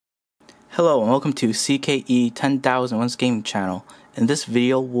Hello and welcome to CKE 10,001's Game Channel. In this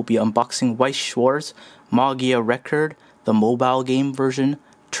video, we'll be unboxing Weiss Schwarz Magia Record, the mobile game version,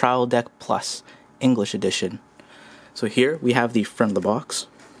 Trial Deck Plus, English edition. So here we have the front of the box,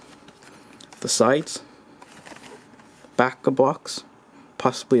 the sides, back of the box,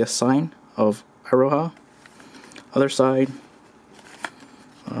 possibly a sign of Iroha, other side,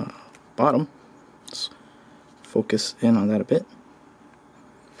 bottom. Let's focus in on that a bit.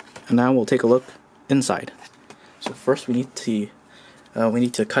 And now we'll take a look inside. So first we need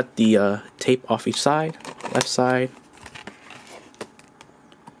to cut the tape off each side, left side,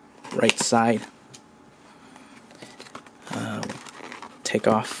 right side. Take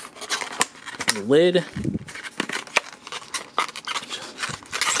off the lid.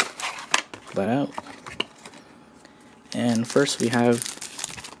 Pull that out. And first we have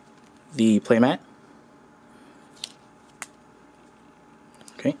the playmat.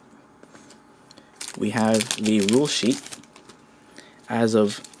 Okay. We have the rule sheet as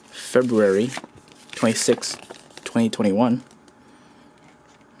of February 26, 2021,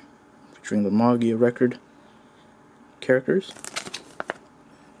 featuring the Magia record characters.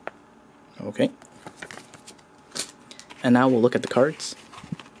 Okay. And now we'll look at the cards.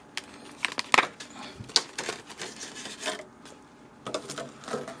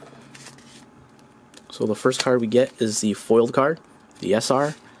 So the first card we get is the foiled card, the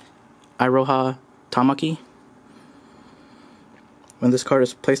SR, Iroha Tamaki. When this card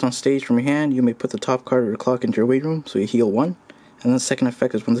is placed on stage from your hand, you may put the top card of your clock into your weight room, so you heal 1. And then the second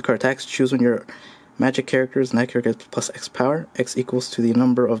effect is when this card attacks, choose one of your magic characters, and that character gets plus X power. X equals to the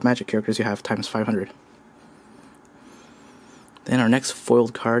number of magic characters you have times 500. Then our next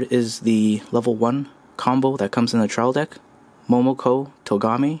foiled card is the level 1 combo that comes in the trial deck, Momoko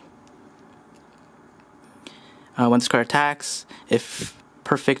Togami. When this card attacks, if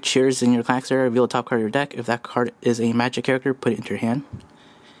perfect cheers in your class area, reveal the top card of your deck. If that card is a magic character, put it into your hand.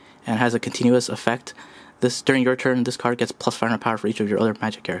 And has a continuous effect. During your turn, this card gets plus 500 power for each of your other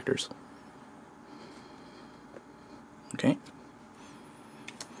magic characters. Okay.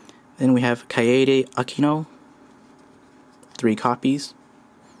 Then we have Kaede Akino. 3 copies.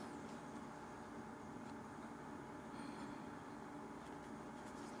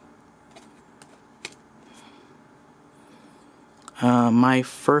 My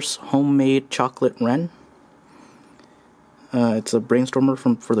first homemade chocolate wren. It's a brainstormer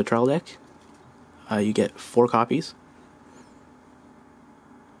for the trial deck. You get 4 copies.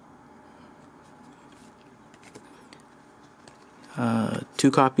 Two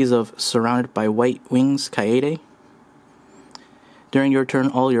copies of Surrounded by White Wings Kaede. During your turn,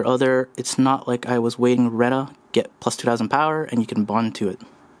 all your other It's Not Like I Was Waiting Rena get plus 2,000 power, and you can bond to it.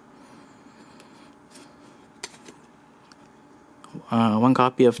 1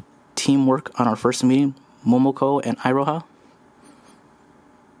 copy of Teamwork on Our First Meeting, Momoko and Iroha.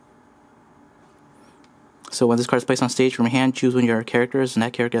 So when this card is placed on stage from your hand, choose one of your characters, and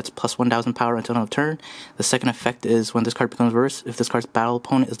that character gets plus 1,000 power until end of turn. The second effect is when this card becomes verse, if this card's battle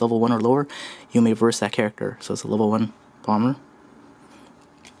opponent is level 1 or lower, you may verse that character. So it's a level 1 bomber.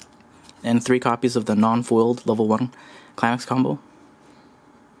 And 3 copies of the non-foiled level 1 climax combo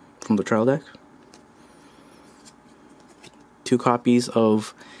from the trial deck. 2 copies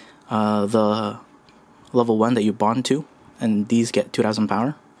of the level 1 that you bond to, and these get 2,000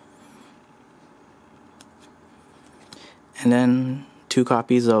 power. And then 2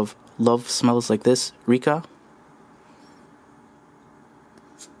 copies of Love Smells Like This, Rika.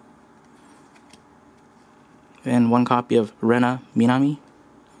 And 1 copy of Rena Minami.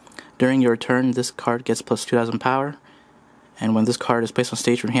 During your turn, this card gets plus 2,000 power. And when this card is placed on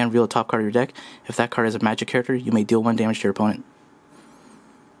stage from your hand, reveal the top card of your deck. If that card is a magic character, you may deal 1 damage to your opponent.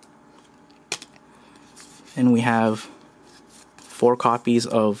 And we have 4 copies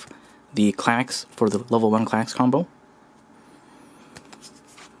of the climax for the level 1 climax combo.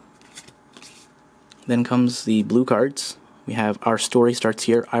 Then comes the blue cards. We have Our Story Starts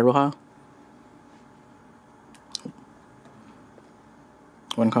Here, Iroha.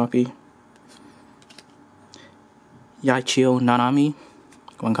 1 copy. Yaichio Nanami.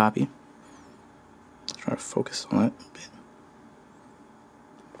 1 copy. Try to focus on that a bit.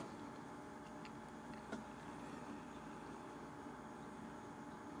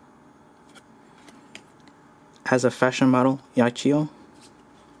 As a fashion model, Yaichio.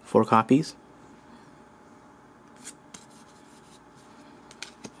 4 copies.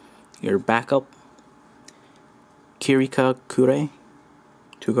 Your backup, Kirika Kure,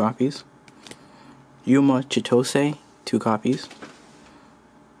 2 copies. Yuma Chitose, 2 copies.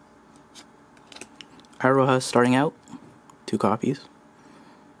 Iroha starting out, 2 copies.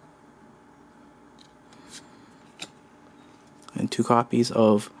 2 copies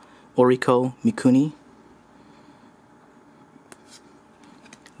of Oriko Mikuni,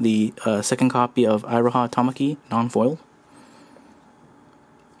 the second copy of Iroha Tamaki non-foil,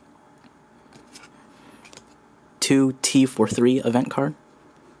 2 T43 event card,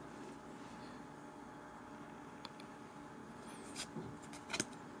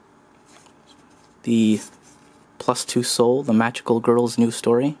 the +2 Soul, the Magical Girl's New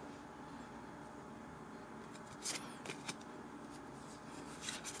Story,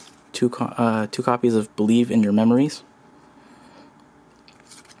 two copies of Believe in Your Memories,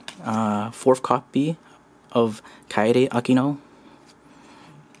 4th copy of Kaede Akino,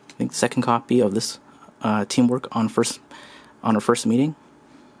 I think 2nd copy of this Teamwork on our first meeting,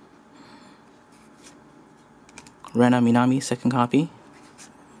 Rena Minami 2nd copy,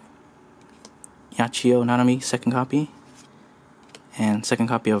 Yachio Nanami 2nd copy, and 2nd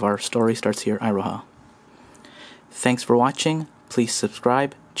copy of Our Story Starts Here, Iroha. Thanks for watching. Please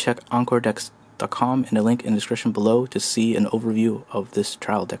subscribe. Check EncoreDecks.com and the link in the description below to see an overview of this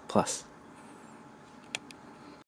Trial Deck Plus.